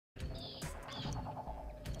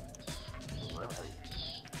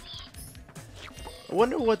I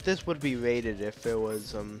wonder what this would be rated if it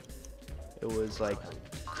was like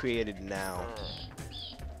created now.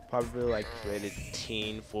 Probably like rated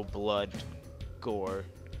teen for blood, gore,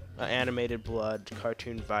 animated blood,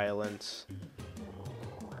 cartoon violence,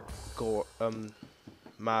 gore,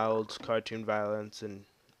 mild cartoon violence, and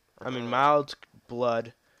I mean mild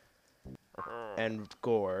blood and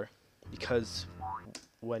gore, because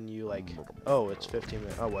when you like, oh, it's 15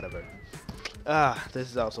 minutes, oh, whatever. Ah, this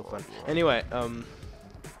is also fun. Anyway,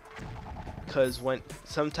 because when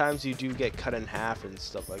sometimes you do get cut in half and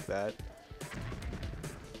stuff like that.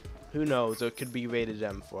 Who knows? It could be rated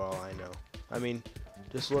M for all I know. I mean,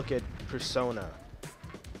 just look at Persona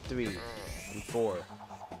 3 and 4.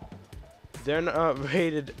 They're not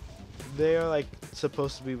rated. They are like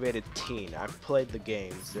supposed to be rated teen. I've played the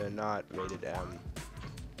games. They're not rated M.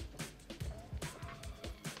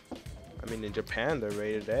 I mean, in Japan, they're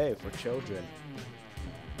rated A for children.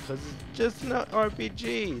 Because it's just not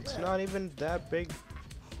RPG. It's not even that big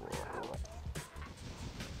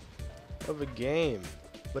of a game.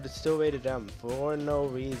 But it's still rated M for no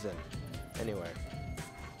reason. Anyway.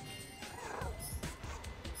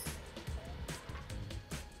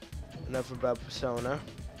 Enough about Persona.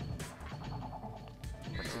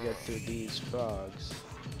 Let's get through these frogs.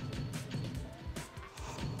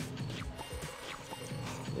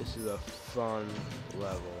 This is a fun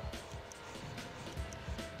level.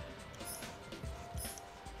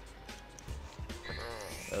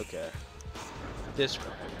 Okay. This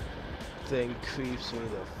thing creeps me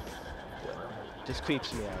just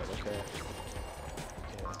creeps me out, okay?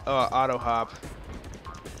 Oh, auto hop.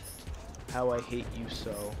 How I hate you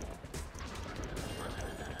so.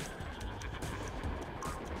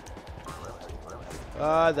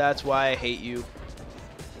 That's why I hate you.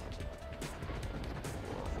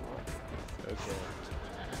 Okay.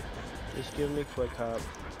 Just give me quick hop.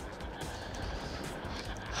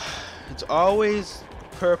 It's always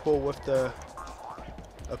purple with the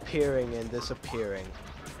appearing and disappearing.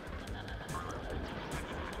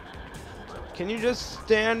 Can you just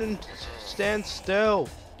stand still?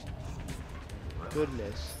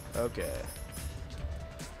 Goodness. Okay.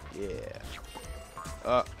 Yeah.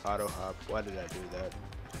 Auto hop. Why did I do that?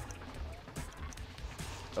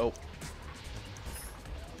 Oh.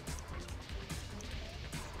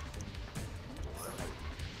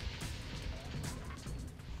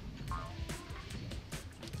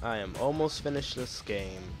 I am almost finished this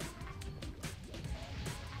game.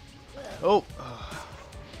 Oh.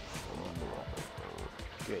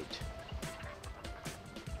 Great.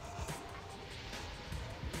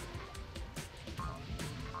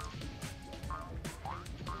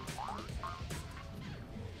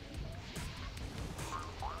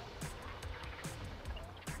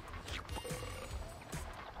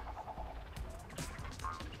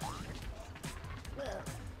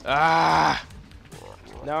 Ah!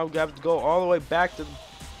 Now I've got to go all the way back to the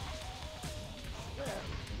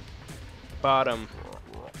bottom.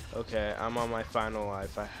 Okay, I'm on my final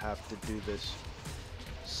life. I have to do this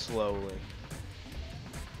slowly.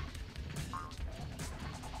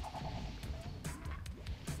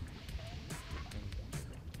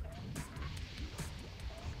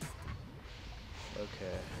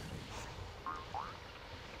 Okay.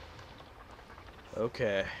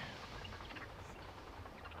 Okay.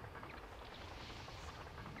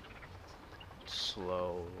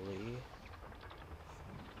 Slowly.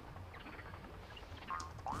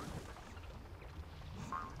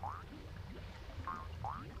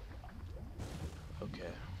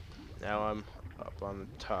 Okay. Now I'm up on the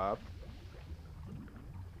top.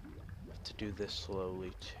 Have to do this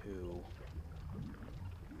slowly too.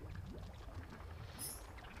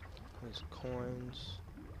 There's coins.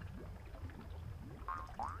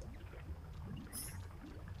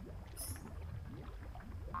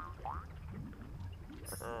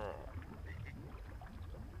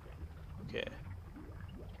 Okay.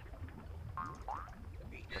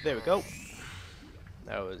 There we go.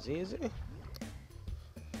 That was easy.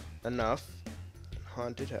 Enough.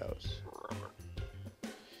 Haunted house.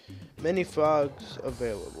 Many frogs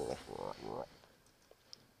available.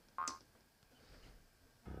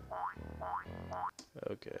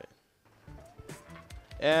 Okay.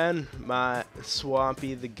 And my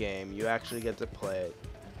Swampy the game. You actually get to play it.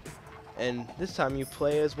 And this time you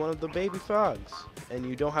play as one of the baby frogs. And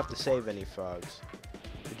you don't have to save any frogs.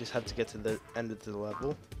 You just have to get to the end of the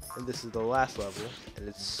level. And this is the last level. And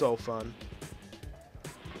it's so fun.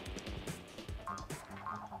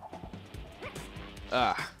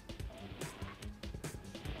 Ah.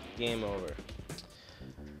 Game over.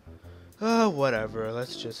 Oh, whatever.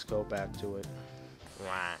 Let's just go back to it.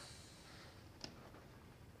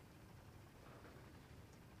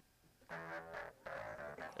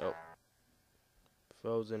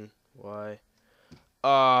 Frozen. Why?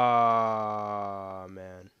 Ah,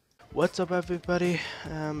 man. What's up, everybody?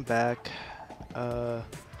 I'm back. I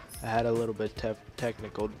had a little bit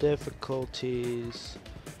technical difficulties.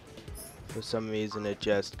 For some reason, it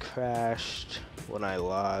just crashed when I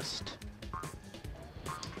lost.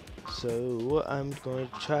 So I'm going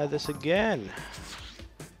to try this again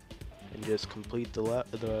and just complete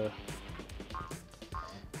the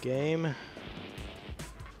game.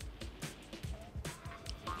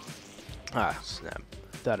 Ah, snap.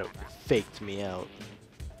 Thought it faked me out.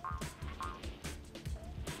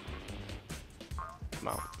 Come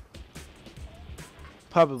on.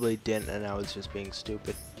 Probably didn't, and I was just being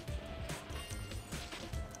stupid.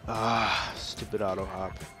 Ah, stupid auto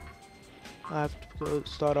hop. I have to go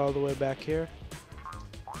start all the way back here.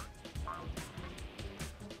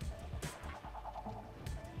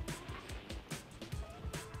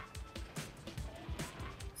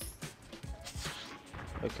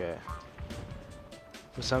 Okay.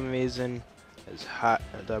 For some reason,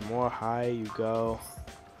 the more high you go,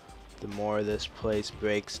 the more this place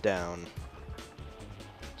breaks down.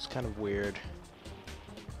 It's kind of weird.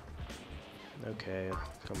 Okay,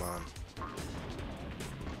 come on.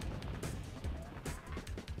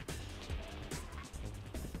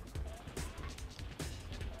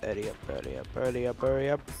 Hurry up, hurry up, hurry up, hurry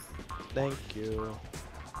up. Thank you.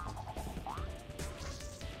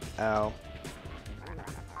 Ow.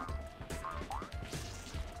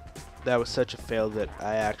 That was such a fail that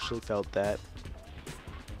I actually felt that.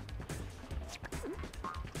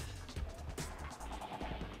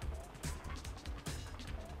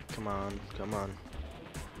 Come on, come on.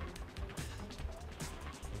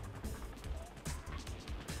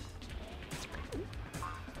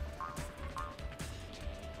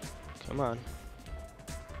 Come on.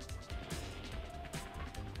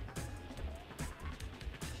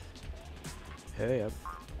 Hurry up.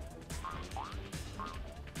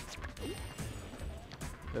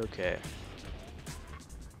 Okay.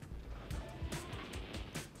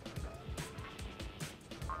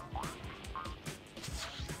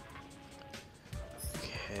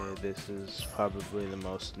 Okay, this is probably the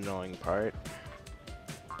most annoying part.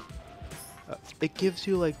 It gives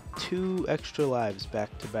you like 2 extra lives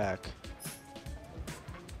back to back.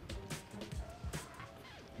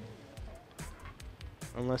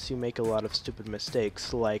 Unless you make a lot of stupid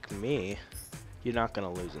mistakes like me, you're not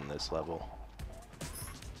gonna lose in this level.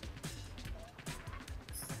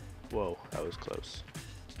 Whoa, that was close.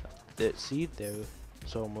 See, there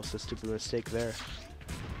was almost a stupid mistake there.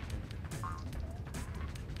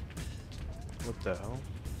 What the hell?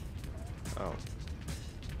 Oh,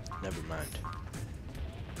 never mind.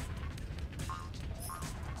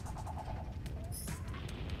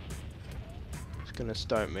 Just gonna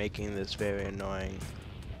start making this very annoying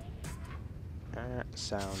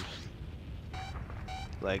sound.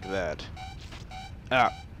 Like that.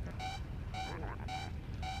 Ah!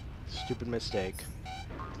 Stupid mistake.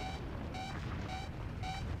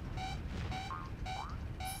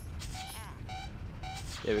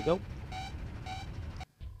 There we go.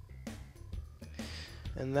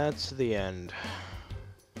 And that's the end.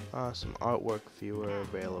 Awesome artwork viewer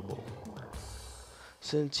available.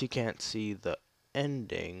 Since you can't see the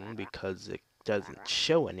ending because it doesn't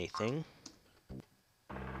show anything.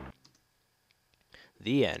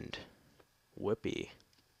 The end. Whippy.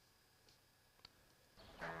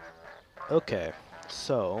 Okay,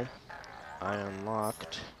 so I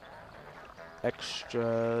unlocked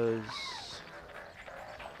extras.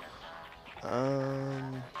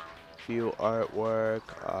 View artwork,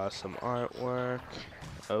 awesome artwork.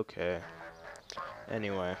 Okay.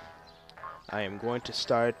 Anyway, I am going to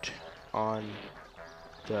start on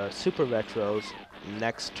the Super Retros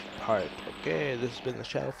next part. Okay, this has been the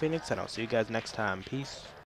Shadow Phoenix, and I'll see you guys next time. Peace.